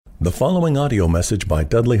The following audio message by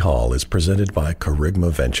Dudley Hall is presented by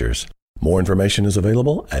Kerygma Ventures. More information is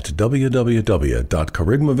available at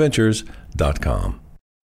www.kerygmaventures.com.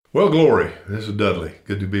 Well, glory. This is Dudley.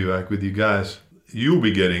 Good to be back with you guys. You'll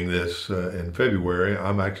be getting this in February.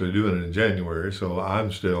 I'm actually doing it in January, so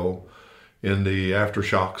I'm still in the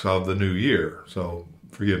aftershocks of the new year, so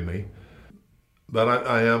forgive me. But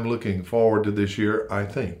I am looking forward to this year, I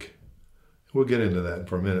think. We'll get into that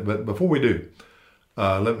for a minute. But before we do,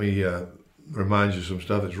 let me remind you some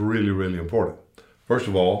stuff that's really, really important. First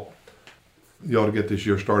of all, you ought to get this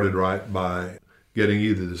year started right by getting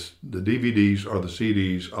either the DVDs or the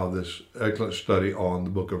CDs of this excellent study on the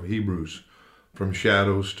book of Hebrews, From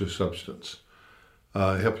Shadows to Substance.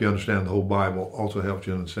 Help you understand the whole Bible, also helps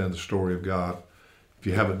you understand the story of God. If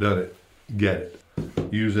you haven't done it, get it.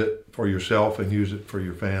 Use it for yourself and use it for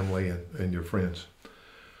your family and your friends.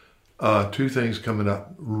 Two things coming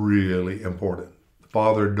up really important.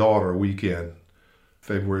 Father-Daughter Weekend,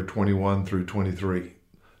 February 21 through 23.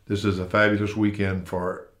 This is a fabulous weekend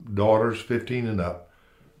for daughters 15 and up.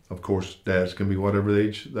 Of course, dads can be whatever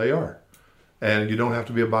age they are. And you don't have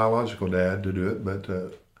to be a biological dad to do it, but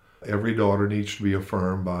every daughter needs to be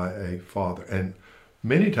affirmed by a father. And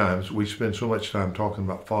many times we spend so much time talking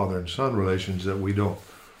about father and son relations that we don't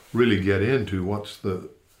really get into what's the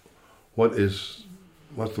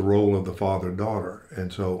role of the father-daughter.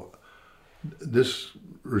 And so this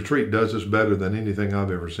retreat does this better than anything I've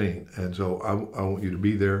ever seen. And so I want you to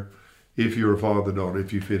be there. If you're a father-daughter,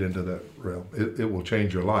 if you fit into that realm, it will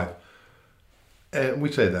change your life. And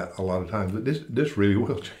we say that a lot of times, but this really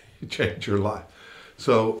will change your life.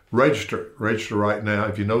 So register right now.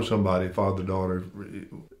 If you know somebody, father-daughter,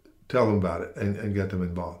 tell them about it and get them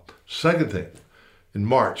involved. Second thing, in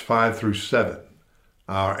March 5 through 7,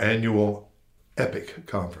 our annual EPIC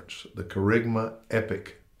conference, the Kerygma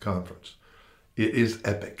EPIC conference. It is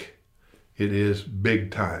epic. It is big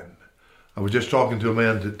time. I was just talking to a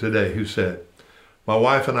man today who said, my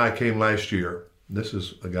wife and I came last year. This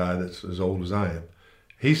is a guy that's as old as I am.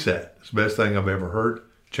 He said, it's the best thing I've ever heard,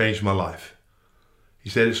 changed my life. He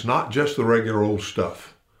said, it's not just the regular old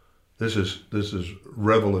stuff. This is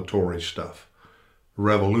revelatory stuff,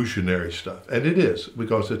 revolutionary stuff. And it is,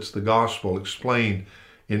 because it's the gospel explained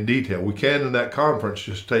in detail. We can, in that conference,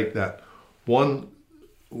 just take that one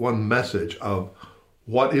message of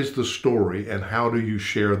what is the story and how do you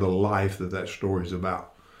share the life that story is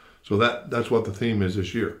about. So that's what the theme is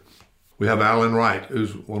this year. We have Alan Wright,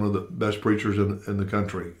 who's one of the best preachers in the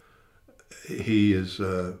country. He is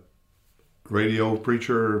a radio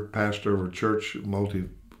preacher, pastor of a church,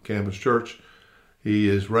 multi-campus church. He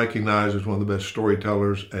is recognized as one of the best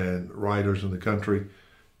storytellers and writers in the country.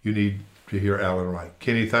 You need to hear Alan Wright.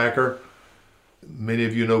 Kenny Thacker. Many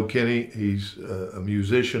of you know Kenny. He's a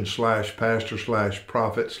musician / pastor /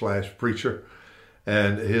 prophet / preacher,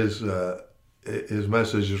 and his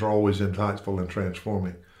messages are always insightful and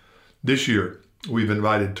transforming. This year, we've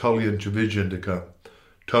invited Tullian Tchividjian to come.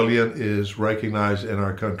 Tullian is recognized in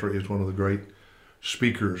our country as one of the great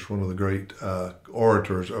speakers, one of the great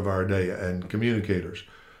orators of our day and communicators.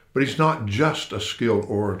 But he's not just a skilled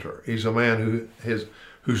orator. He's a man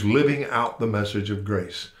who's living out the message of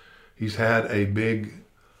grace. He's had a big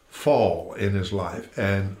fall in his life,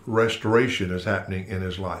 and restoration is happening in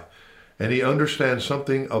his life. And he understands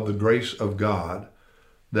something of the grace of God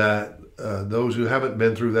that those who haven't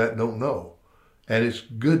been through that don't know. And it's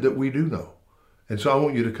good that we do know. And so I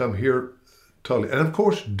want you to come here, Tully. And of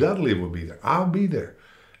course, Dudley will be there. I'll be there.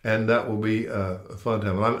 And that will be a fun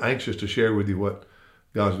time. And I'm anxious to share with you what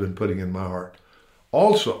God's been putting in my heart.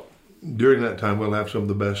 Also, during that time, we'll have some of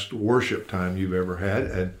the best worship time you've ever had.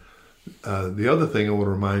 And the other thing I want to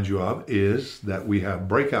remind you of is that we have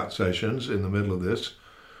breakout sessions in the middle of this.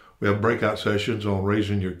 We have breakout sessions on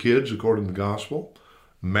raising your kids according to the gospel,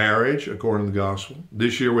 marriage according to the gospel.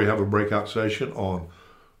 This year we have a breakout session on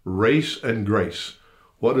race and grace.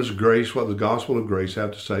 What does grace, what the gospel of grace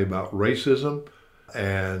have to say about racism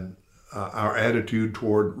and our attitude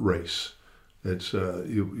toward race? It's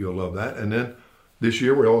you'll love that. And then this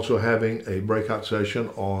year we're also having a breakout session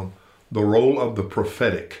on the role of the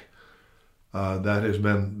prophetic. That has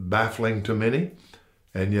been baffling to many,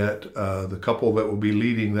 and yet the couple that will be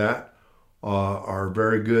leading that are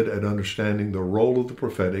very good at understanding the role of the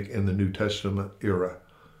prophetic in the New Testament era.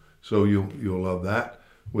 So you'll love that.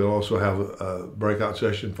 We'll also have a breakout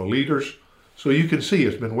session for leaders. So you can see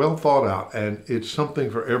it's been well thought out, and it's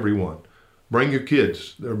something for everyone. Bring your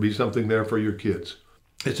kids. There'll be something there for your kids.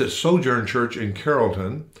 It's at Sojourn Church in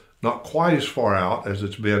Carrollton, not quite as far out as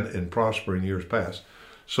it's been in Prosper in years past.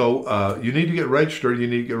 So you need to get registered. You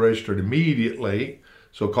need to get registered immediately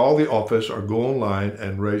So call the office or go online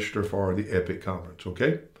and register for the Epic Conference,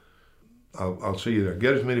 okay? I'll see you there.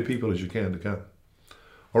 Get as many people as you can to come.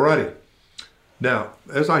 All righty. Now,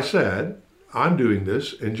 as I said, I'm doing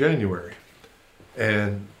this in January.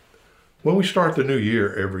 And when we start the new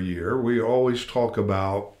year every year, we always talk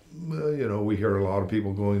about, we hear a lot of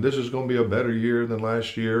people going, this is going to be a better year than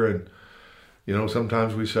last year. And,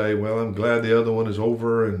 sometimes we say, well, I'm glad the other one is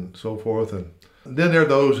over and so forth. And then there are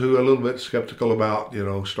those who are a little bit skeptical about,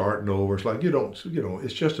 starting over. It's like,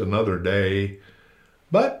 it's just another day.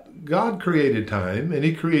 But God created time and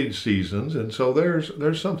he created seasons. And so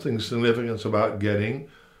there's something significant about getting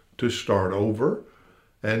to start over.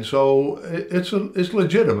 And so it's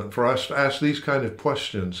legitimate for us to ask these kind of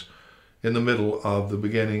questions in the middle of the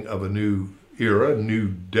beginning of a new era, a new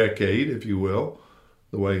decade, if you will,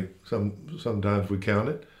 the way sometimes we count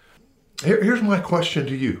it. Here's my question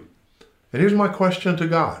to you, and here's my question to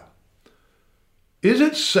God. Is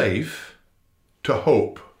it safe to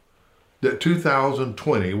hope that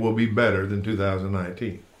 2020 will be better than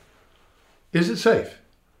 2019? Is it safe?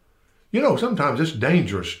 Sometimes it's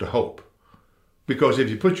dangerous to hope. Because if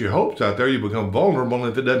you put your hopes out there, you become vulnerable,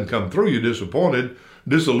 and if it doesn't come through, you're disappointed,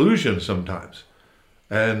 disillusioned sometimes.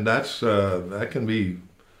 And that can be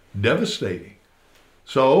devastating.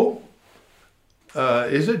 So,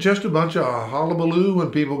 is it just a bunch of hullabaloo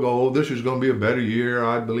when people go, oh, this is going to be a better year,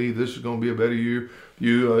 I believe this is going to be a better year,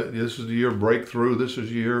 this is the year of breakthrough, this is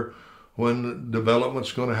the year when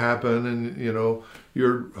development's going to happen, and,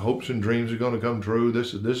 your hopes and dreams are going to come true,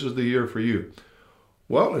 this is the year for you.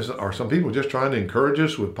 Well, are some people just trying to encourage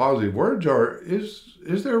us with positive words, or is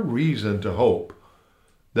there reason to hope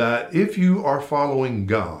that if you are following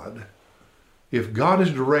God, if God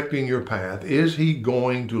is directing your path, is he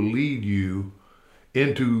going to lead you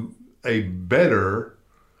into a better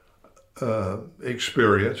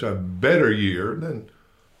experience, a better year than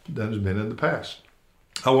has been in the past?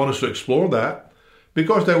 I want us to explore that,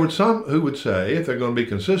 because there would some who would say, if they're going to be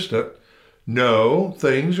consistent, no,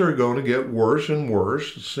 things are going to get worse and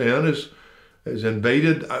worse. Sin has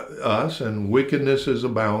invaded us, and wickedness is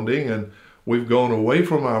abounding, and we've gone away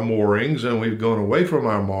from our moorings, and we've gone away from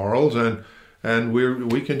our morals, and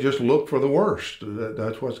we can just look for the worst.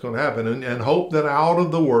 That's what's going to happen, and hope that out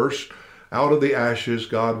of the worst, out of the ashes,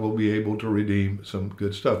 God will be able to redeem some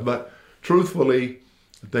good stuff. But truthfully,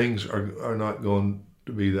 things are not going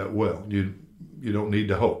to be that well. You don't need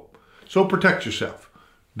to hope. So protect yourself.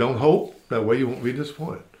 Don't hope. That way you won't be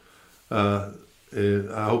disappointed. I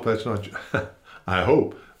hope that's not. I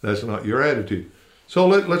hope that's not your attitude. So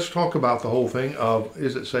let's talk about the whole thing of,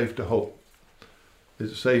 is it safe to hope?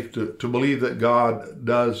 Is it safe to believe that God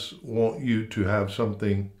does want you to have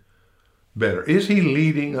something better? Is he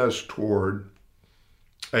leading us toward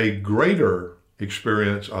a greater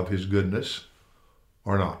experience of his goodness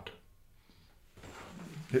or not?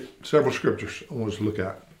 Several scriptures I want us to look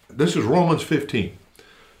at. This is Romans 15.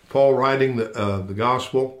 Paul writing the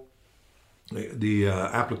gospel, the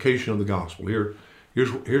application of the gospel.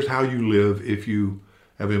 Here's how you live if you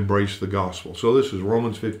have embraced the gospel. So this is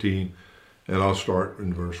Romans 15, and I'll start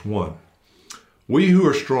in verse 1. We who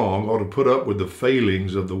are strong ought to put up with the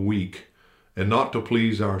failings of the weak and not to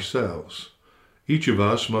please ourselves. Each of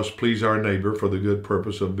us must please our neighbor for the good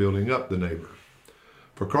purpose of building up the neighbor.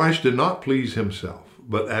 For Christ did not please himself,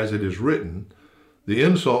 but as it is written, the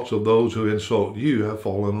insults of those who insult you have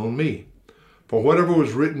fallen on me. For whatever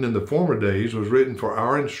was written in the former days was written for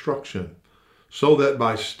our instruction, so that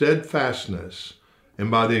by steadfastness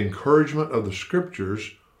and by the encouragement of the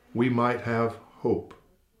scriptures we might have hope.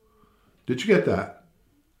 Did you get that?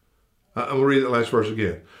 I'm going to read that last verse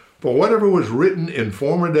again. For whatever was written in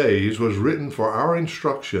former days was written for our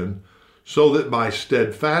instruction, so that by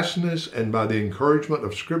steadfastness and by the encouragement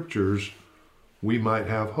of scriptures we might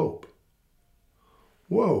have hope.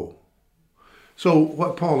 Whoa. So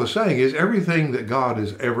what Paul is saying is everything that God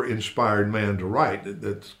has ever inspired man to write,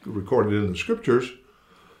 that's recorded in the scriptures,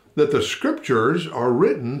 that the scriptures are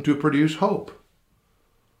written to produce hope.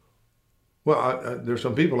 Well, there's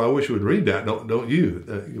some people I wish would read that, don't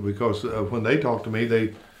you? Because when they talk to me,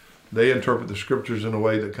 they interpret the scriptures in a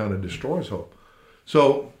way that kind of destroys hope.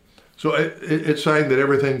 So it's saying that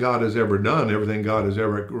everything God has ever done, everything God has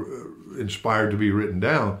ever inspired to be written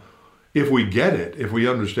down, if we get it, if we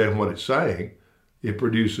understand what it's saying, it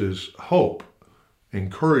produces hope,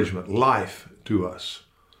 encouragement, life to us.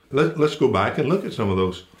 Let's go back and look at some of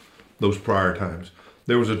those prior times.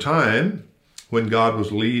 There was a time when God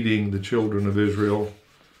was leading the children of Israel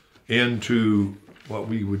into what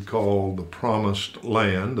we would call the promised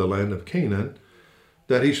land, the land of Canaan,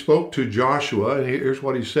 that he spoke to Joshua, and here's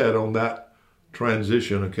what he said on that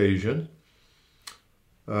transition occasion.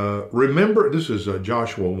 Remember, this is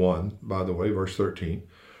Joshua 1, by the way, verse 13.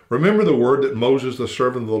 Remember the word that Moses, the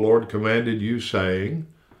servant of the Lord, commanded you, saying,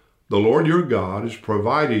 the Lord your God is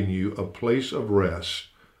providing you a place of rest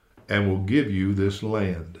and will give you this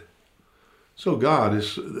land. So God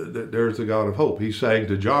is, there's the God of hope. He's saying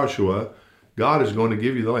to Joshua, God is going to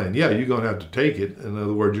give you the land. Yeah, you're going to have to take it. In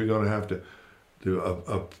other words, you're going to have to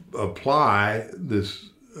apply this,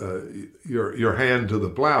 your hand to the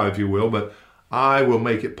plow, if you will, but I will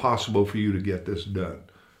make it possible for you to get this done,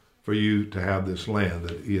 for you to have this land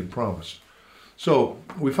that he had promised. So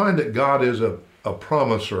we find that God is a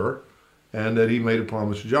promiser and that he made a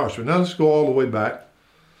promise to Joshua. Now let's go all the way back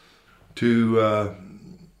to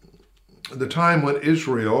the time when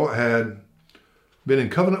Israel had been in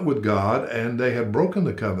covenant with God and they had broken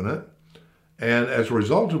the covenant. And as a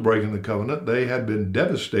result of breaking the covenant, they had been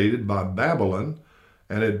devastated by Babylon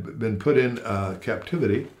and had been put in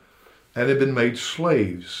captivity and had been made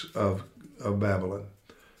slaves of Babylon.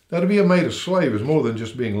 Now, to be made a slave is more than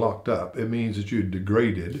just being locked up. It means that you're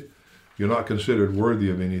degraded. You're not considered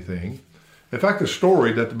worthy of anything. In fact, the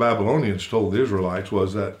story that the Babylonians told the Israelites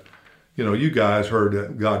was that, you know, you guys heard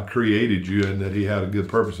that God created you and that he had a good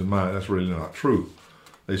purpose in mind. That's really not true.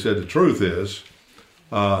 They said the truth is,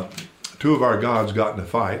 two of our gods got in a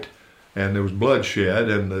fight and there was bloodshed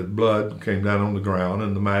and the blood came down on the ground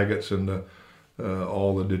and the maggots and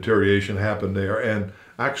all the deterioration happened there. And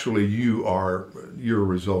actually you're a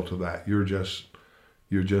result of that. You're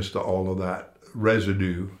just all of that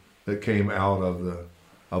residue that came out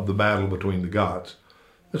of the battle between the gods.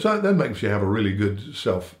 And so that makes you have a really good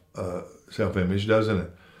self-image, doesn't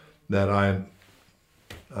it? That I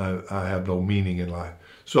have no meaning in life.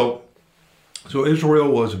 So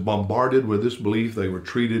Israel was bombarded with this belief. They were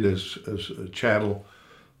treated as chattel.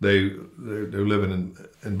 They're living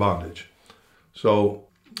in bondage. So,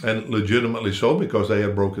 and legitimately so, because they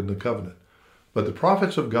had broken the covenant. But the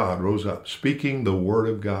prophets of God rose up, speaking the word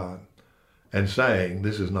of God and saying,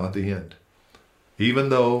 this is not the end. Even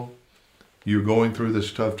though you're going through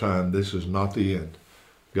this tough time, this is not the end.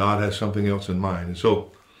 God has something else in mind. And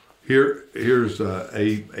so here's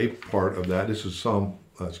a part of that. This is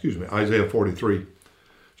Isaiah 43.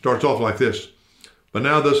 Starts off like this. But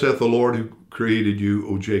now thus saith the Lord who created you,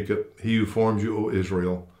 O Jacob, he who formed you, O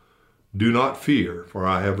Israel. Do not fear, for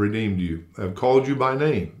I have redeemed you. I have called you by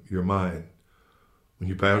name. You're mine. When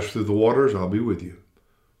you pass through the waters, I'll be with you.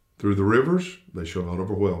 Through the rivers, they shall not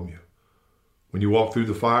overwhelm you. When you walk through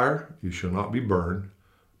the fire, you shall not be burned,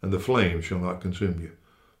 and the flame shall not consume you.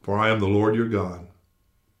 For I am the Lord your God.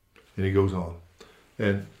 And he goes on.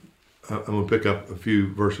 And I'm going to pick up a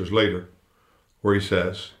few verses later where he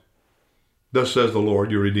says, Thus says the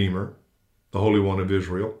Lord, your Redeemer, the Holy One of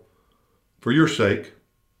Israel, for your sake,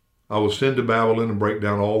 I will send to Babylon and break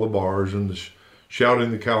down all the bars, and the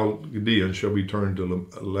shouting the Chaldeans shall be turned to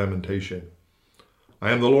lamentation.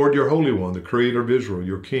 I am the Lord your Holy One, the Creator of Israel,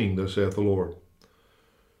 your King, thus saith the Lord.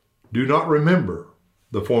 Do not remember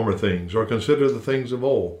the former things, or consider the things of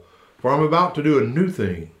old, for I am about to do a new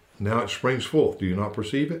thing. Now it springs forth. Do you not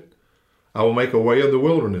perceive it? I will make a way in the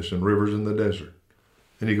wilderness and rivers in the desert.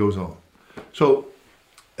 And he goes on. So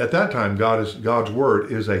at that time, God's word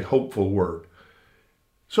is a hopeful word.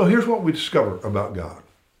 So here's what we discover about God.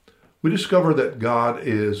 We discover that God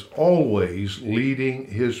is always leading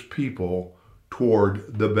his people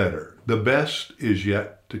toward the better. The best is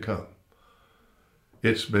yet to come.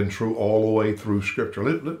 It's been true all the way through Scripture.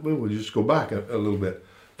 We'll just go back a little bit.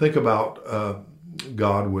 Think about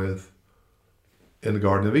God in the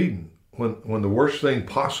Garden of Eden. When the worst thing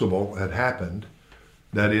possible had happened,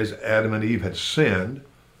 that is, Adam and Eve had sinned,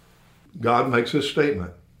 God makes this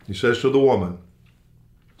statement. He says to the woman,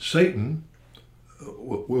 Satan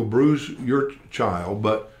will bruise your child,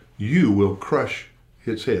 but you will crush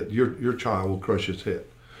its head. Your child will crush its head.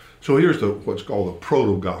 So here's what's called the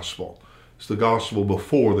proto-gospel. It's the gospel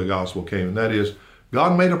before the gospel came. And that is,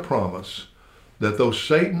 God made a promise that though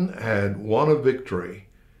Satan had won a victory,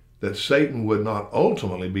 that Satan would not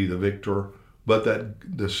ultimately be the victor, but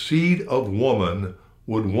that the seed of woman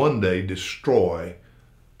would one day destroy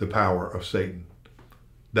the power of Satan.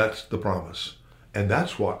 That's the promise. And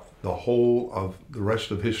that's what the whole of the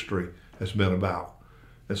rest of history has been about.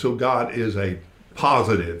 And so God is a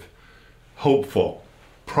positive, hopeful,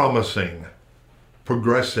 promising,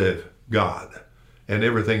 progressive God. And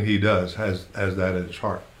everything he does has that at its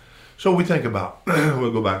heart. So we think about,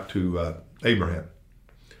 we'll go back to Abraham.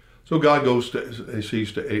 So God he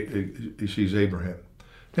sees Abraham.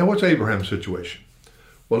 Now what's Abraham's situation?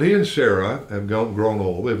 Well, he and Sarah have grown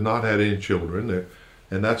old. They've not had any children.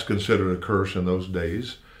 And that's considered a curse in those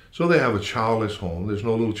days. So they have a childless home. There's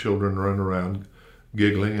no little children running around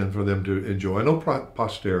giggling and for them to enjoy, no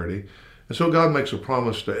posterity. And so God makes a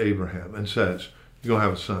promise to Abraham and says, you're going to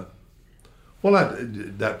have a son. Well,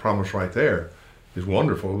 that promise right there is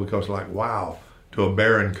wonderful, because like, wow, to a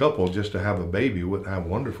barren couple just to have a baby, how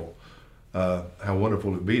wonderful it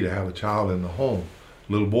would be to have a child in the home,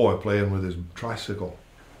 little boy playing with his tricycle.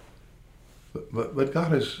 But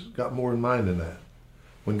God has got more in mind than that.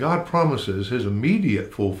 When God promises, his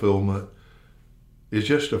immediate fulfillment is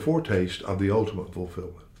just a foretaste of the ultimate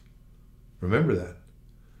fulfillment. Remember that.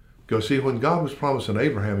 Because see, when God was promising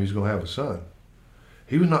Abraham he's going to have a son,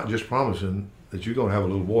 he was not just promising that you're going to have a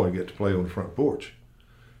little boy and get to play on the front porch.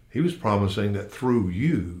 He was promising that through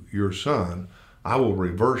you, your son, I will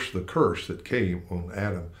reverse the curse that came on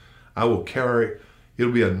Adam. I will carry,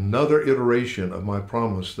 it'll be another iteration of my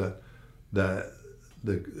promise that the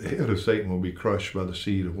head of Satan will be crushed by the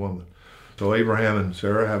seed of woman. So Abraham and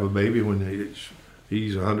Sarah have a baby when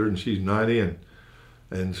he's 100 and she's 90,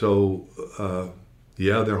 and so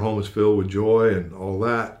their home is filled with joy and all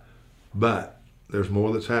that, but there's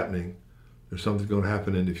more that's happening. There's something going to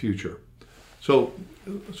happen in the future. So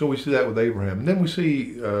we see that with Abraham. And then we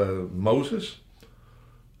see Moses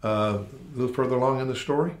a little further along in the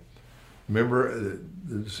story. Remember,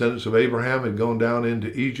 the descendants of Abraham had gone down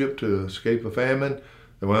into Egypt to escape a famine.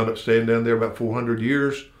 They wound up staying down there about 400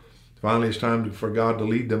 years. Finally, it's time for God to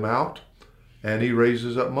lead them out, and he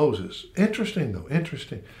raises up Moses.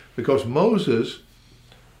 Interesting, because Moses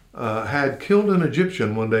had killed an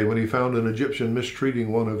Egyptian one day when he found an Egyptian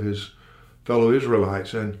mistreating one of his fellow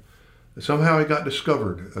Israelites, and somehow he got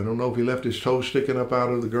discovered. I don't know if he left his toe sticking up out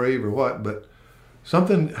of the grave or what, but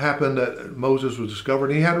something happened that Moses was discovered,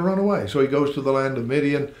 and he had to run away. So he goes to the land of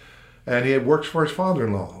Midian, and he works for his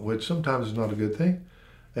father-in-law, which sometimes is not a good thing.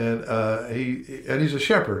 And he's a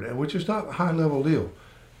shepherd, and which is not a high-level deal.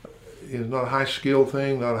 It's not a high-skill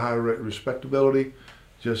thing, not a high respectability.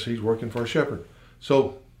 Just he's working for a shepherd.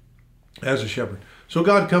 So, as a shepherd. So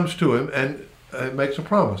God comes to him and makes a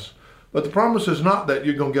promise. But the promise is not that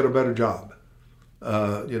you're going to get a better job.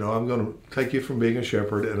 I'm going to take you from being a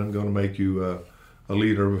shepherd and I'm going to make you a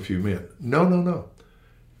leader of a few men. No.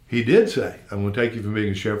 He did say, I'm going to take you from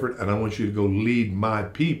being a shepherd and I want you to go lead my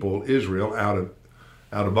people, Israel, out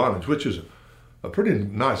of bondage, which is a pretty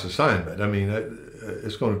nice assignment. I mean,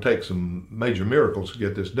 it's going to take some major miracles to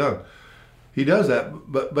get this done. He does that,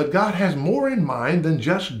 but God has more in mind than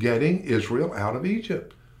just getting Israel out of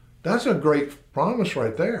Egypt. That's a great promise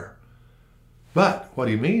right there. But what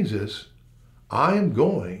he means is, I am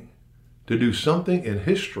going to do something in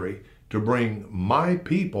history to bring my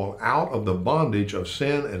people out of the bondage of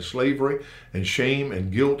sin and slavery and shame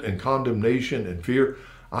and guilt and condemnation and fear.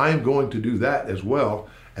 I am going to do that as well.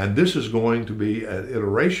 And this is going to be an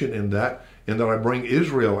iteration in that I bring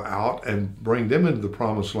Israel out and bring them into the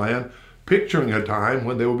promised land, picturing a time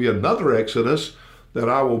when there will be another Exodus, that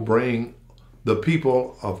I will bring the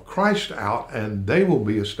people of Christ out and they will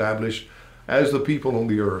be established as the people on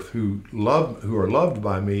the earth who are loved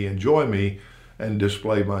by me, enjoy me, and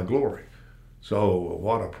display my glory. So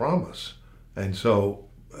what a promise. And so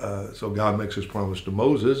God makes his promise to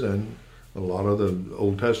Moses, and a lot of the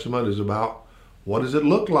Old Testament is about what does it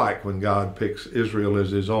look like when God picks Israel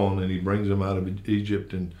as his own and he brings them out of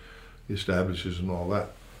Egypt and establishes and all that.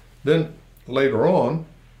 Then later on,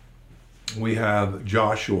 we have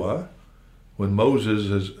Joshua. When Moses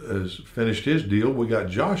has finished his deal, we got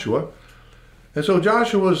Joshua. And so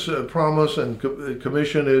Joshua's promise and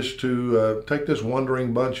commission is to take this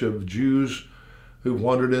wandering bunch of Jews who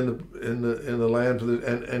wandered in the land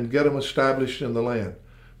and get them established in the land.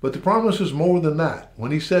 But the promise is more than that.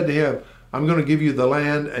 When he said to him, I'm going to give you the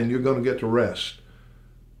land and you're going to get to rest,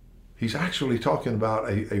 he's actually talking about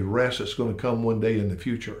a rest that's going to come one day in the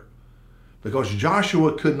future. Because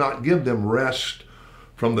Joshua could not give them rest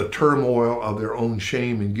from the turmoil of their own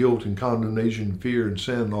shame and guilt and condemnation, fear and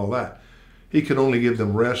sin and all that. He could only give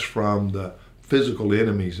them rest from the physical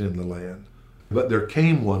enemies in the land. But there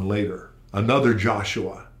came one later, another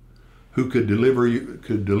Joshua, who could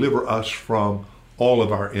deliver us from all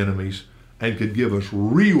of our enemies and could give us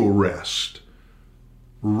real rest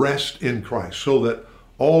in Christ, so that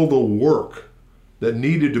all the work that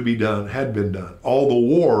needed to be done had been done. All the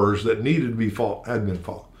wars that needed to be fought had been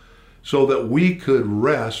fought, so that we could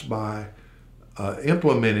rest by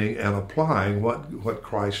implementing and applying what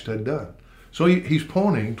Christ had done. So he's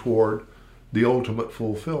pointing toward the ultimate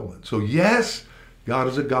fulfillment. So yes, God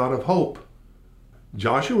is a God of hope.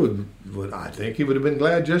 Joshua I think he would have been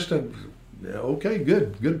glad just to, okay,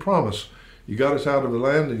 good promise. You got us out of the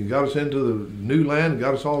land and you got us into the new land,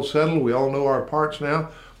 got us all settled. We all know our parts now.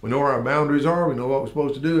 We know where our boundaries are. We know what we're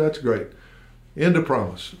supposed to do. That's great. End of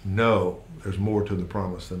promise. No, there's more to the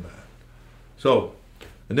promise than that. So,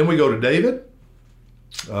 and then we go to David.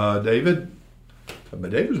 David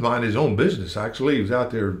was minding his own business. Actually, he was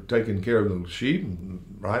out there taking care of the sheep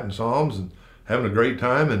and writing psalms and having a great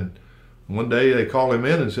time. And one day they called him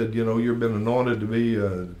in and said, you know, you've been anointed to be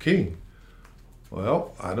king.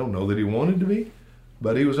 Well, I don't know that he wanted to be,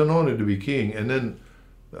 but he was anointed to be king. And then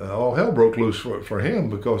all hell broke loose for him,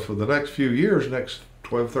 because for the next few years, next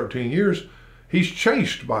 12, 13 years, he's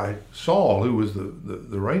chased by Saul, who was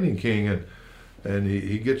the reigning king, and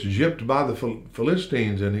he gets gypped by the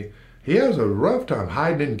Philistines, and he has a rough time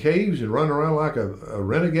hiding in caves and running around like a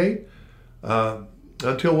renegade,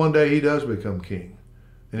 until one day he does become king.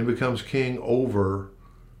 And he becomes king over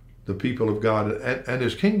the people of God. And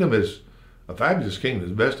his kingdom is a fabulous kingdom,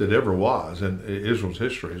 the best it ever was in Israel's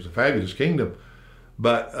history. It's a fabulous kingdom.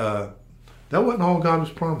 But that wasn't all God was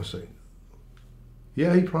promising.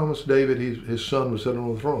 Yeah, he promised David his son was sitting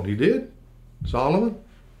on the throne. He did. Solomon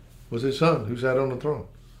was his son who sat on the throne.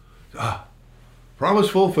 Promise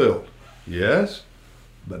fulfilled. Yes,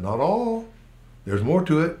 but not all. There's more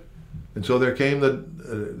to it. And so there came the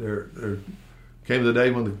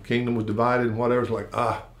day when the kingdom was divided and whatever. It's like,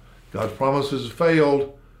 God's promises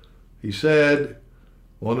failed. He said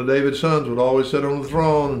one of David's sons would always sit on the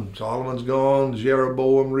throne, and Solomon's gone,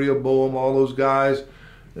 Jeroboam, Rehoboam, all those guys.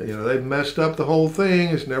 You know, they've messed up the whole thing.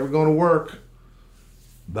 It's never going to work.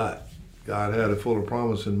 But God had a fuller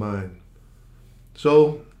promise in mind.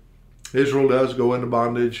 So Israel does go into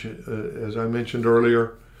bondage, as I mentioned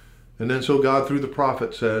earlier. And then so God, through the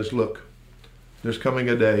prophet, says, look, there's coming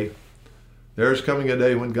a day. There's coming a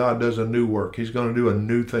day when God does a new work. He's going to do a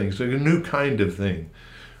new thing. So a new kind of thing.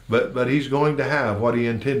 But he's going to have what he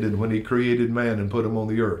intended when he created man and put him on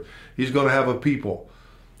the earth. He's going to have a people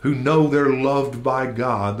who know they're loved by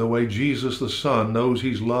God the way Jesus the Son knows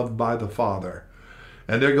he's loved by the Father.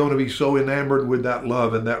 And they're going to be so enamored with that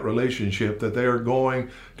love and that relationship that they are going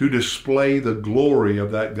to display the glory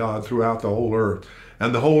of that God throughout the whole earth.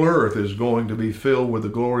 And the whole earth is going to be filled with the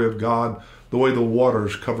glory of God the way the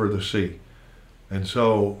waters cover the sea. And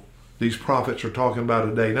so these prophets are talking about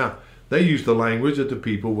a day. Now, they used the language that the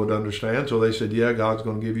people would understand. So they said, yeah, God's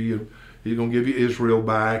going to give you, he's going to give you Israel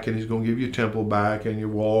back, and he's going to give you temple back, and your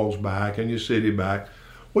walls back, and your city back.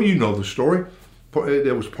 Well, you know the story.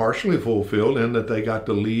 It was partially fulfilled in that they got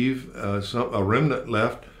to leave, a remnant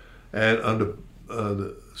left, and under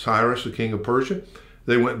Cyrus, the king of Persia,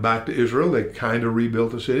 they went back to Israel. They kind of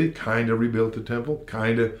rebuilt the city, kind of rebuilt the temple,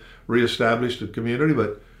 kind of reestablished the community,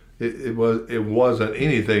 but it wasn't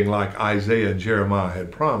anything like Isaiah and Jeremiah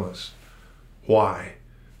had promised. Why?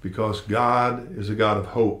 Because God is a God of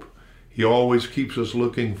hope. He always keeps us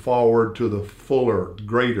looking forward to the fuller,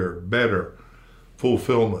 greater, better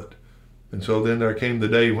fulfillment. And so then there came the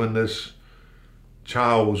day when this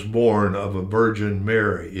child was born of a Virgin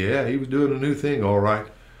Mary. Yeah, he was doing a new thing, all right.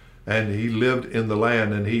 And he lived in the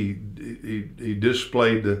land, and he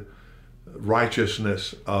displayed the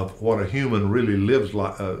righteousness of what a human really lives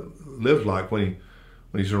like when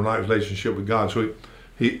he's in a right relationship with God. So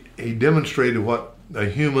he demonstrated what a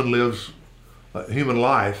human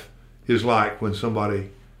life is like when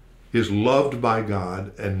somebody is loved by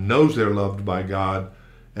God and knows they're loved by God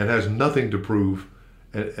and has nothing to prove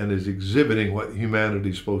and is exhibiting what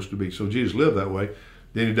humanity is supposed to be. So Jesus lived that way.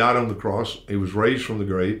 Then he died on the cross. He was raised from the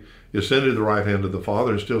grave. He ascended to the right hand of the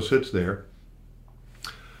Father and still sits there,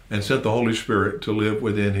 and sent the Holy Spirit to live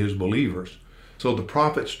within his believers. So the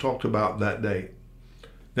prophets talked about that day.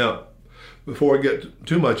 Now, before I get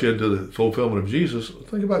too much into the fulfillment of Jesus,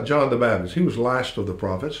 think about John the Baptist. He was the last of the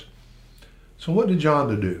prophets. So what did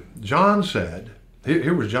John do? John said,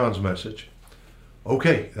 here was John's message.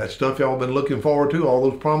 Okay, that stuff y'all been looking forward to, all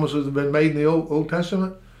those promises have been made in the Old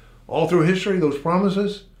Testament, all through history, those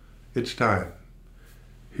promises, it's time.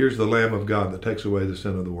 Here's the Lamb of God that takes away the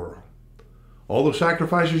sin of the world. All those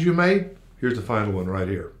sacrifices you made, here's the final one right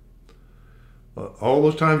here. All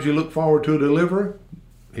those times you look forward to a deliverer,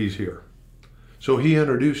 he's here. So he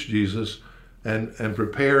introduced Jesus and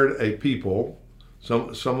prepared a people,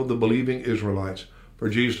 some of the believing Israelites, for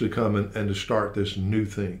Jesus to come and to start this new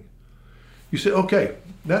thing. You say, okay,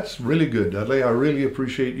 that's really good, Dudley. I really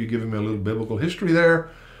appreciate you giving me a little biblical history there.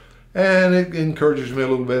 And it encourages me a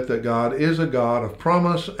little bit that God is a God of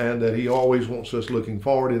promise and that he always wants us looking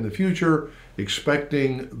forward in the future,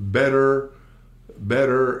 expecting better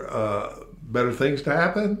things to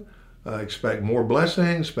happen, expect more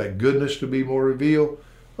blessings, expect goodness to be more revealed.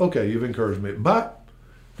 Okay, you've encouraged me. But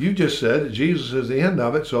you just said that Jesus is the end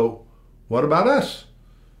of it, so what about us?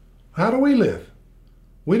 How do we live?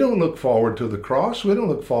 We don't look forward to the cross. We don't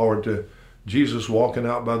look forward to Jesus walking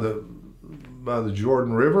out by by the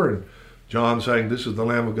Jordan River, and John saying, "This is the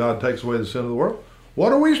Lamb of God, takes away the sin of the world."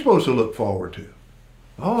 What are we supposed to look forward to?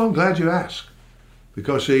 Oh, I'm glad you asked.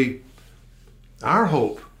 Because see, our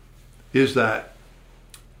hope is that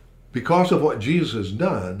because of what Jesus has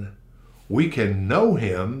done, we can know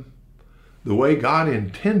him the way God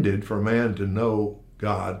intended for man to know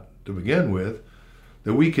God to begin with,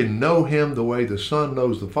 that we can know him the way the Son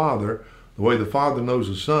knows the Father, the way the Father knows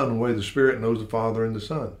the Son, the way the Spirit knows the Father and the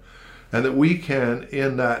Son. And that we can,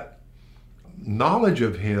 in that knowledge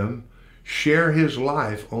of him, share his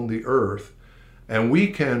life on the earth, and we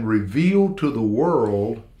can reveal to the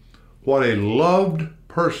world what a loved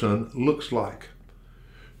person looks like.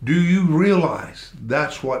 Do you realize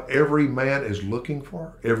that's what every man is looking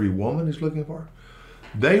for? Every woman is looking for?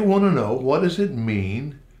 They want to know, what does it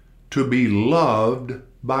mean to be loved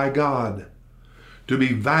by God? To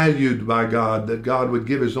be valued by God, that God would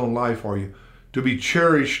give his own life for you. To be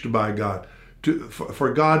cherished by God.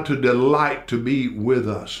 For God to delight to be with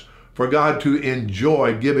us. For God to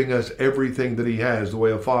enjoy giving us everything that he has, the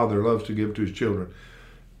way a father loves to give to his children.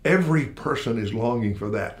 Every person is longing for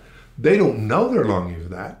that. They don't know they're longing for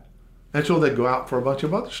that. And so they go out for a bunch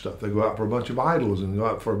of other stuff. They go out for a bunch of idols and go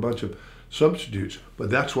out for a bunch of substitutes. But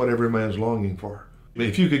that's what every man's longing for. I mean,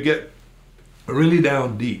 if you could get really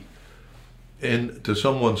down deep into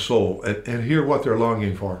someone's soul and hear what they're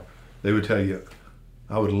longing for, they would tell you,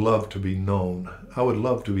 I would love to be known. I would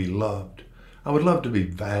love to be loved. I would love to be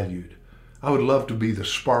valued. I would love to be the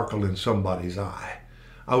sparkle in somebody's eye.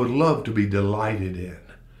 I would love to be delighted in.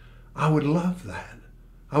 I would love that.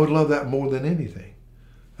 I would love that more than anything.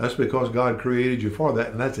 That's because God created you for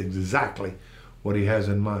that, and that's exactly what he has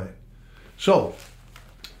in mind. So,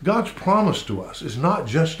 God's promise to us is not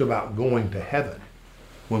just about going to heaven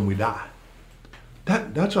when we die.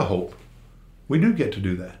 That's a hope. We do get to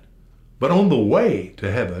do that. But on the way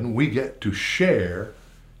to heaven, we get to share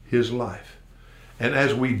his life. And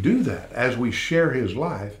as we do that, as we share his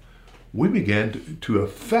life, we begin to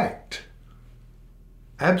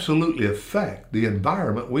absolutely affect the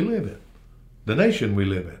environment we live in, the nation we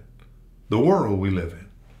live in, the world we live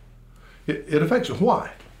in. It affects it.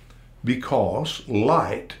 Why? Because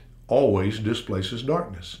light always displaces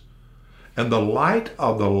darkness. And the light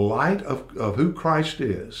of who Christ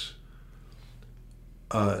is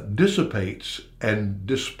dissipates and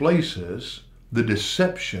displaces the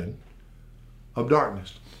deception of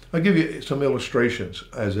darkness. I'll give you some illustrations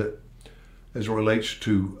as it relates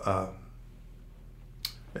to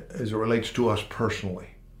us personally.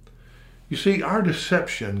 You see, our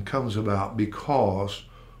deception comes about because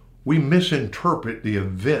we misinterpret the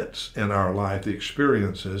events in our life, the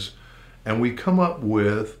experiences, and we come up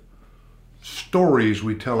with stories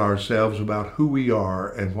we tell ourselves about who we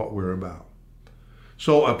are and what we're about.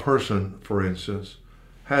 So a person, for instance,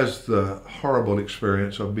 has the horrible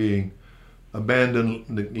experience of being abandoned,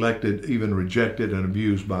 neglected, even rejected and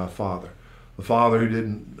abused by a father. A father who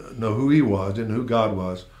didn't know who he was, didn't know who God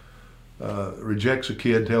was, rejects a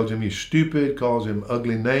kid, tells him he's stupid, calls him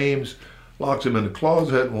ugly names, locks him in the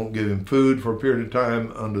closet, won't give him food for a period of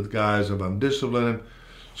time under the guise of I'm disciplining him.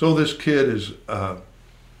 So this kid is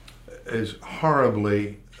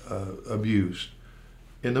horribly abused.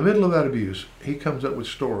 In the middle of that abuse, he comes up with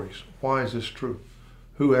stories. Why is this true?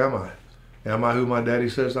 Who am I? Am I who my daddy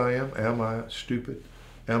says I am? Am I stupid?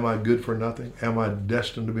 Am I good for nothing? Am I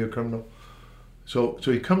destined to be a criminal? So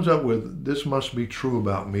he comes up with, this must be true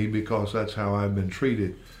about me because that's how I've been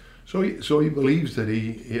treated. So he believes that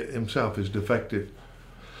he himself is defective.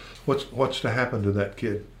 What's to happen to that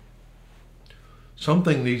kid?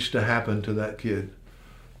 Something needs to happen to that kid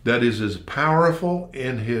that is as powerful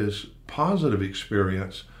in his positive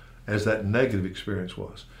experience as that negative experience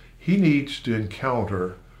was. He needs to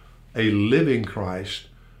encounter a living Christ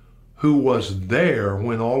who was there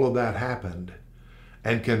when all of that happened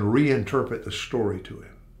and can reinterpret the story to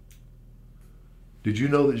him. Did you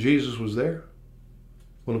know that Jesus was there?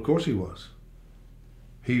 Well, of course he was.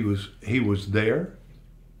 He was there,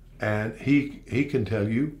 and he can tell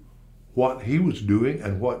you what he was doing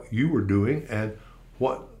and what you were doing and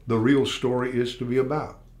what the real story is to be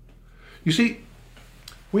about. You see,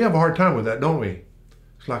 we have a hard time with that, don't we?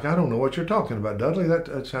 It's like, I don't know what you're talking about, Dudley.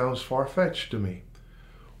 That sounds far-fetched to me.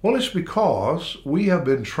 Well, it's because we have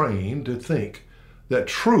been trained to think that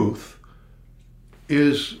truth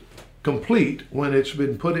is complete when it's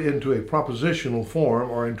been put into a propositional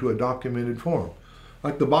form or into a documented form.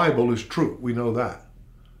 Like the Bible is true, we know that.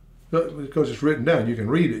 Because it's written down, you can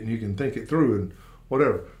read it and you can think it through and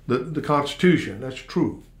whatever. The Constitution, that's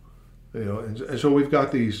true. You know, and so we've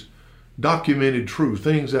got these documented truths,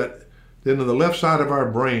 things that then on the left side of our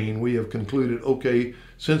brain, we have concluded, okay,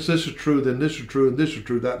 since this is true, then this is true, and this is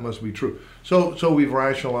true, that must be true. So we've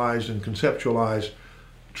rationalized and conceptualized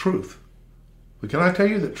truth. But can I tell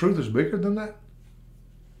you that truth is bigger than that?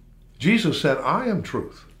 Jesus said, I am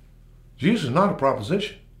truth. Jesus is not a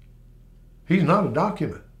proposition. He's not a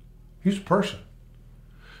document. He's a person.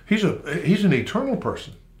 He's an eternal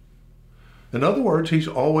person. In other words, he's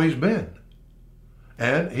always been.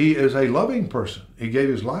 And he is a loving person. He gave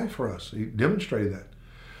his life for us. He demonstrated that.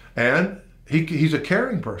 And he's a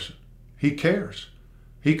caring person. He cares.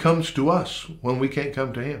 He comes to us when we can't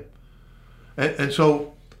come to him. And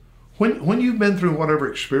so when you've been through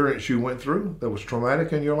whatever experience you went through that was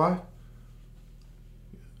traumatic in your life,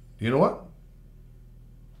 you know what?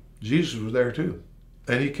 Jesus was there too.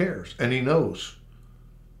 And he cares. And he knows.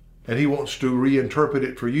 And he wants to reinterpret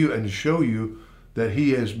it for you and show you that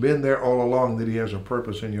he has been there all along, that he has a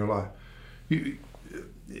purpose in your life.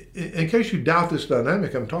 In case you doubt this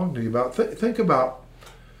dynamic I'm talking to you about, think about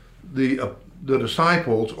the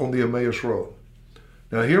disciples on the Emmaus Road.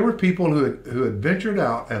 Now here were people who had ventured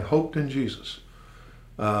out and hoped in Jesus.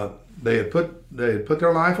 They had put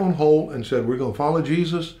their life on hold and said, we're going to follow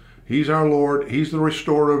Jesus. He's our Lord. He's the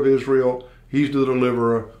restorer of Israel. He's the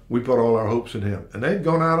deliverer. We put all our hopes in him. And they'd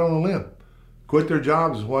gone out on a limb, quit their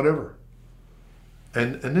jobs and whatever.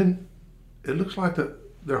 And then it looks like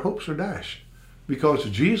their hopes are dashed, because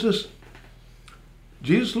Jesus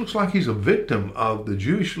looks like he's a victim of the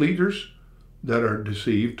Jewish leaders that are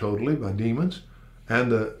deceived totally by demons, and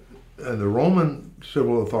the Roman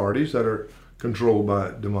civil authorities that are controlled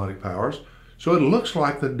by demonic powers. So it looks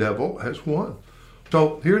like the devil has won.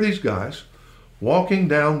 So here are these guys walking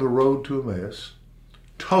down the road to Emmaus,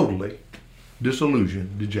 totally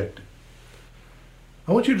disillusioned, dejected.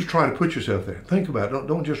 I want you to try to put yourself there. Think about it.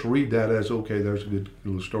 Don't just read that as, okay, there's a good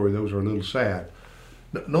little story. Those are a little sad.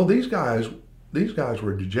 No, these guys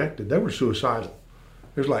were dejected. They were suicidal.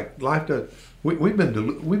 There's like life does. We've been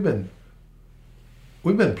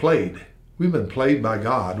played. We've been played by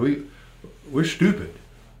God. We're stupid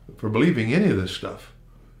for believing any of this stuff.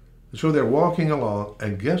 And so they're walking along,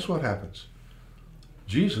 and guess what happens?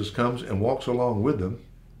 Jesus comes and walks along with them,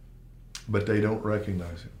 but they don't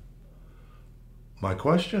recognize him. My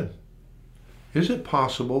question, is it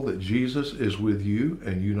possible that Jesus is with you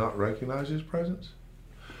and you not recognize his presence?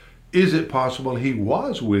 Is it possible he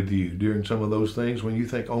was with you during some of those things when you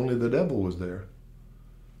think only the devil was there?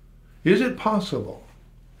 Is it possible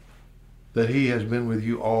that he has been with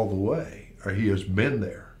you all the way, or he has been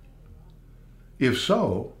there? If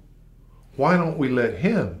so, why don't we let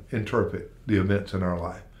him interpret the events in our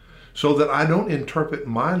life, so that I don't interpret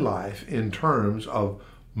my life in terms of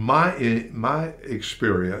my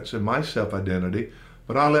experience and my self-identity,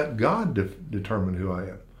 but I let God determine who I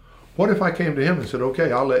am? What if I came to him and said,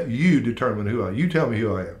 okay, I'll let you determine who I am. You tell me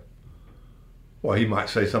who I am. Well, he might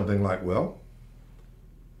say something like, well,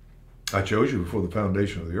 I chose you before the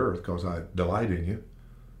foundation of the earth because I delight in you.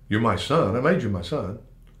 You're my son. I made you my son.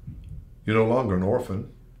 You're no longer an orphan.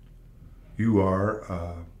 You're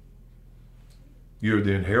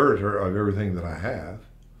the inheritor of everything that I have.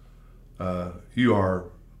 You are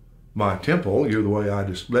my temple. You're the way I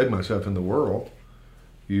displayed myself in the world.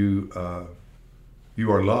 You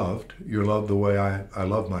are loved. You're loved the way I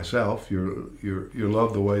love myself. You're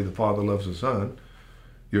loved the way the Father loves the Son.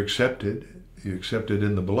 You're accepted. You're accepted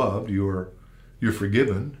in the beloved. You're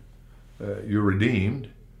forgiven. You're redeemed,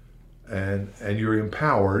 and you're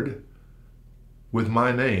empowered with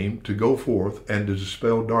my name to go forth and to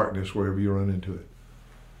dispel darkness wherever you run into it.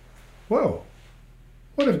 Well,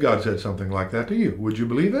 what if God said something like that to you? Would you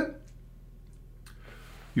believe it?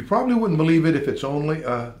 You probably wouldn't believe it if it's only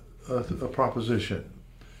a proposition,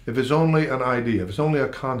 if it's only an idea, if it's only a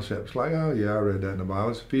concept. It's like, oh yeah, I read that in the Bible.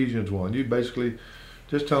 It's Ephesians 1. You basically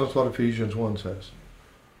just tell us what Ephesians 1 says.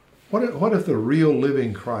 What if the real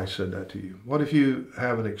living Christ said that to you? What if you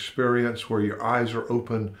have an experience where your eyes are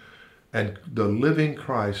open and the living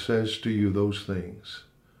Christ says to you those things?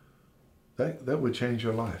 That would change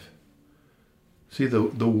your life. See, the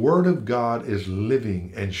Word of God is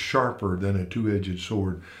living and sharper than a two-edged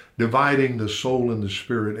sword, dividing the soul and the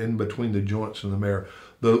spirit in between the joints and the marrow.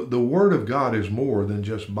 The Word of God is more than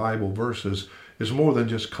just Bible verses. It's more than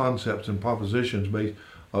just concepts and propositions,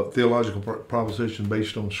 theological propositions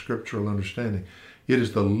based on scriptural understanding. It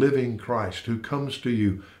is the living Christ who comes to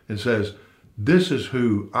you and says, this is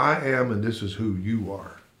who I am and this is who you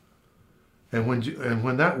are. And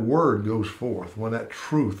when that word goes forth, when that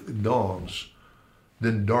truth dawns,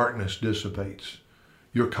 then darkness dissipates.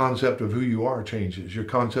 Your concept of who you are changes. Your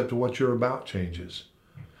concept of what you're about changes.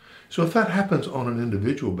 So if that happens on an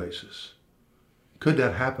individual basis, could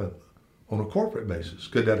that happen on a corporate basis?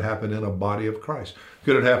 Could that happen in a body of Christ?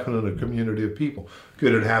 Could it happen in a community of people?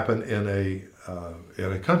 Could it happen in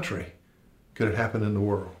a country? Could it happen in the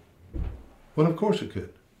world? Well, of course it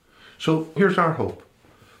could. So here's our hope.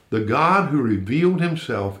 The God who revealed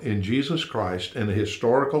himself in Jesus Christ in a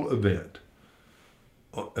historical event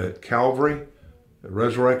at Calvary,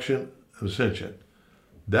 resurrection, ascension,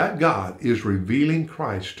 that God is revealing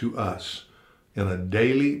Christ to us on a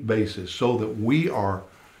daily basis so that we are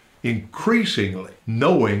increasingly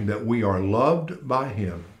knowing that we are loved by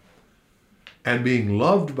him. And being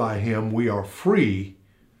loved by him, we are free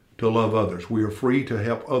to love others. We are free to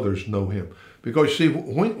help others know him. Because see,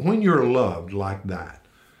 when you're loved like that,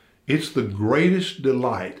 it's the greatest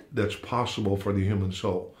delight that's possible for the human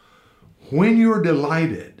soul. When you're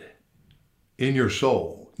delighted in your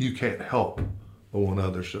soul, you can't help but want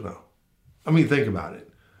others to know. I mean, think about it.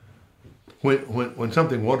 When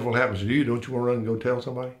something wonderful happens to you, don't you want to run and go tell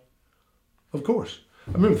somebody? Of course.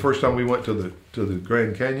 I remember the first time we went to the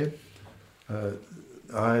Grand Canyon.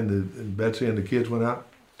 I and Betsy and the kids went out.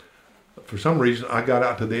 For some reason, I got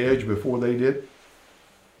out to the edge before they did.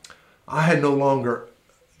 I had no longer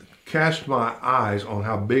cast my eyes on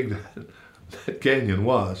how big that canyon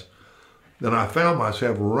was. Then I found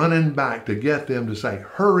myself running back to get them to say,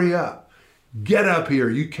 hurry up, get up here,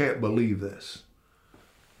 you can't believe this.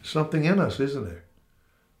 Something in us, isn't there?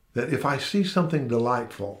 That if I see something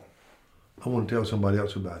delightful, I want to tell somebody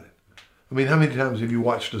else about it. I mean, how many times have you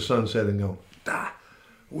watched the sunset and gone, I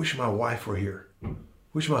wish my wife were here.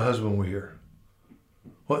 Wish my husband were here.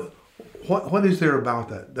 What is there about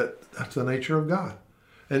that? That's the nature of God.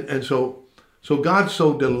 And so God's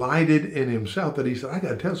so delighted in himself that he said, I got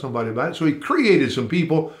to tell somebody about it. So he created some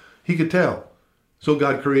people he could tell. So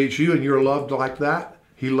God creates you and you're loved like that.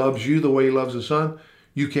 He loves you the way he loves the son.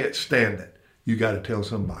 You can't stand it. You got to tell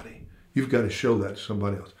somebody. You've got to show that to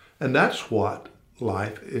somebody else. And that's what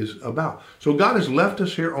life is about. So God has left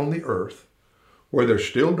us here on the earth where there's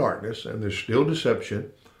still darkness and there's still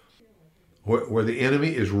deception, where the enemy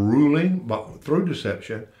is ruling through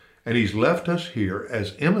deception, and he's left us here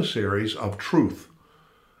as emissaries of truth,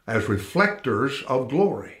 as reflectors of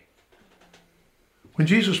glory. When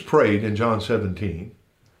Jesus prayed in John 17,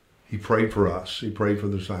 he prayed for us, he prayed for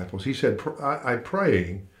the disciples. He said, I'm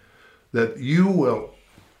praying that you will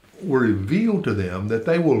reveal to them, that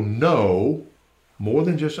they will know, more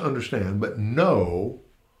than just understand, but know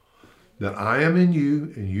that I am in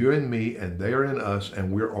you and you're in me and they are in us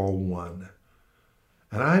and we're all one.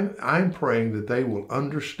 And I'm praying that they will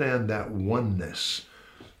understand that oneness,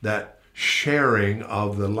 that sharing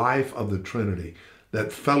of the life of the Trinity,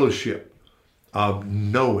 that fellowship of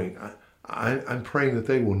knowing. I'm praying that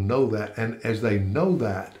they will know that, and as they know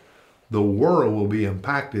that, the world will be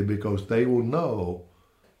impacted because they will know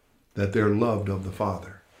that they're loved of the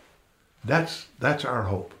Father. That's our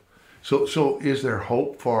hope. So is there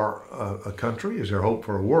hope for a country? Is there hope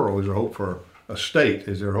for a world? Is there hope for a state?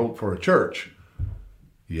 Is there hope for a church?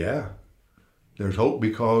 Yeah, there's hope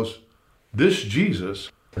because this Jesus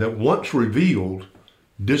that once revealed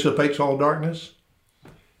dissipates all darkness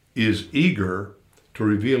is eager to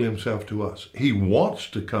reveal himself to us. He wants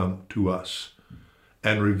to come to us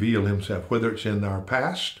and reveal himself, whether it's in our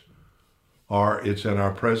past or it's in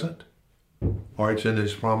our present or it's in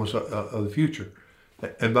his promise of the future.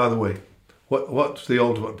 And by the way, what's the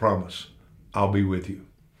ultimate promise? I'll be with you.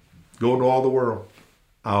 Go into all the world.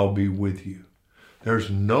 I'll be with you.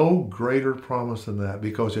 There's no greater promise than that,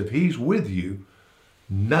 because if he's with you,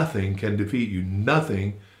 nothing can defeat you.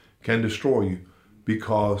 Nothing can destroy you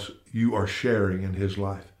because you are sharing in his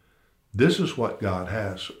life. This is what God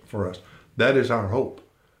has for us. That is our hope.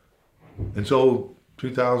 And so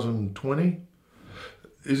 2020,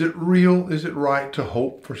 is it real? Is it right to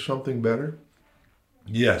hope for something better?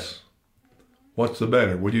 Yes. What's the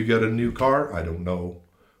better? Will you get a new car? I don't know.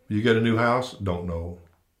 Will you get a new house? Don't know.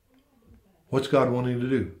 What's God wanting to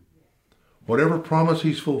do? Whatever promise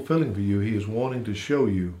he's fulfilling for you, he is wanting to show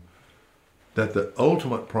you that the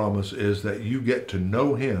ultimate promise is that you get to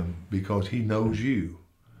know him because he knows you.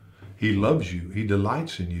 He loves you. He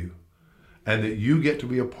delights in you. And that you get to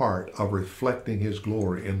be a part of reflecting his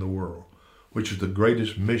glory in the world, which is the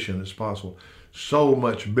greatest mission that's possible. So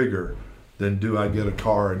much bigger than do I get a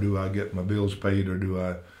car, or do I get my bills paid, or do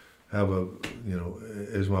I have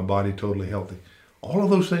is my body totally healthy? All of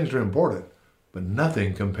those things are important, but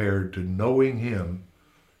nothing compared to knowing him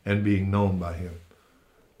and being known by him.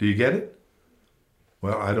 Do you get it?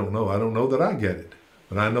 Well, I don't know. I don't know that I get it.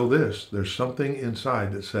 But I know this. There's something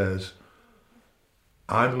inside that says,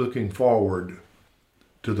 I'm looking forward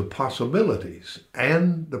to the possibilities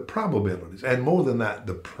and the probabilities, and more than that,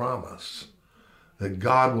 the promise that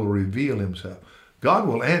God will reveal himself. God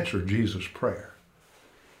will answer Jesus' prayer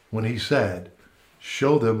when he said,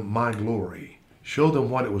 show them my glory. Show them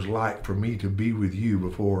what it was like for me to be with you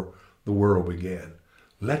before the world began.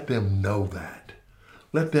 Let them know that.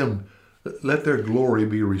 Let their glory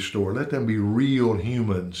be restored. Let them be real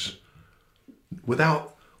humans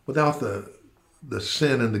without the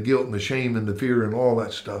sin and the guilt and the shame and the fear and all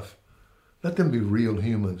that stuff. Let them be real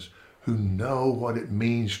humans who know what it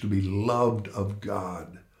means to be loved of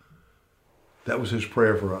God. That was his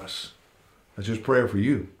prayer for us. That's his prayer for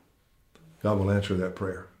you. God will answer that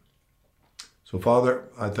prayer. So, Father,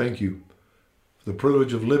 I thank you for the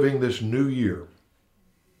privilege of living this new year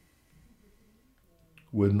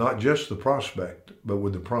with not just the prospect, but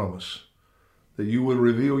with the promise that you will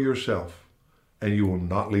reveal yourself and you will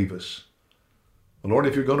not leave us. Lord,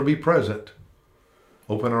 if you're going to be present,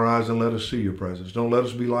 open our eyes and let us see your presence. Don't let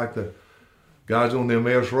us be like the guys on the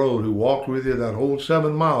Emmaus Road who walked with you that whole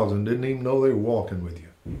 7 miles and didn't even know they were walking with you.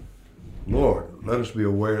 Lord, let us be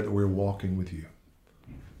aware that we're walking with you.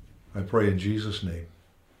 I pray in Jesus' name.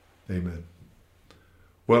 Amen.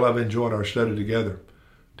 Well, I've enjoyed our study together.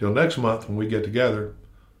 Till next month when we get together,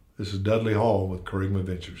 this is Dudley Hall with Kerygma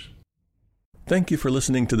Ventures. Thank you for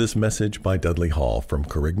listening to this message by Dudley Hall from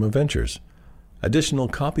Kerygma Ventures. Additional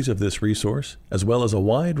copies of this resource, as well as a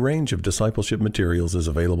wide range of discipleship materials, is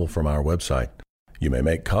available from our website. You may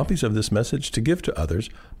make copies of this message to give to others,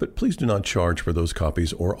 but please do not charge for those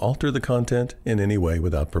copies or alter the content in any way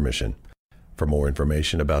without permission. For more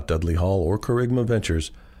information about Dudley Hall or Kerygma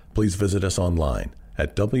Ventures, please visit us online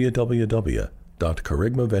at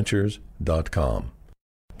www.kerygmaventures.com.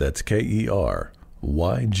 That's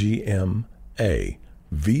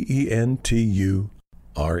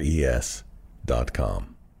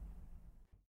KERYGMAVENTURES.com.